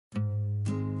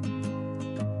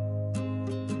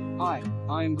Hi,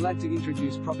 I am glad to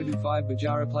introduce Property 5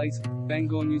 Bujara Place,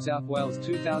 Bangor, New South Wales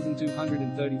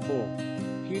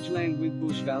 2234. Huge land with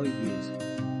bush valley views.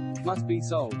 Must be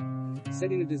sold.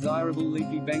 Set in a desirable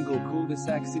leafy Bangor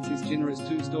cul-de-sac sits this generous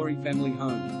two-story family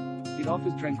home. It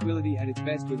offers tranquility at its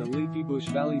best with a leafy bush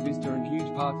valley vista and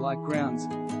huge park-like grounds.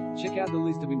 Check out the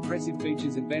list of impressive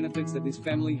features and benefits that this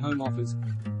family home offers.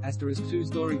 Asterisk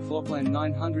 2-story floor plan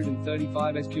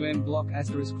 935 SQM block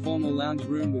asterisk formal lounge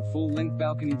room with full-length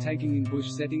balcony taking in bush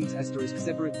settings asterisk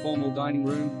separate formal dining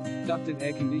room, ducted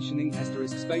air conditioning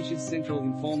asterisk spacious central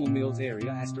informal meals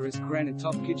area asterisk granite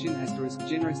top kitchen asterisk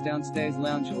generous downstairs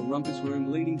lounge or rumpus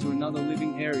room leading to another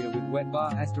living area with wet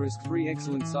bar asterisk 3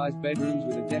 excellent sized bedrooms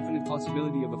with a definite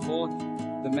possibility of a fourth.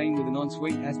 The main with an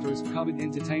ensuite asterisk covered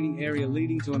entertaining area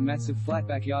leading to a massive flat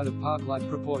backyard of park-like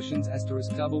proportions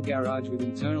asterisk double garage with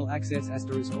internal access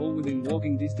asterisk all within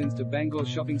walking distance to Bangor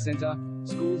shopping centre,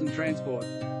 schools and transport.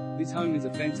 This home is a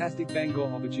fantastic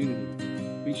Bangor opportunity.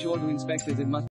 Be sure to inspect as it must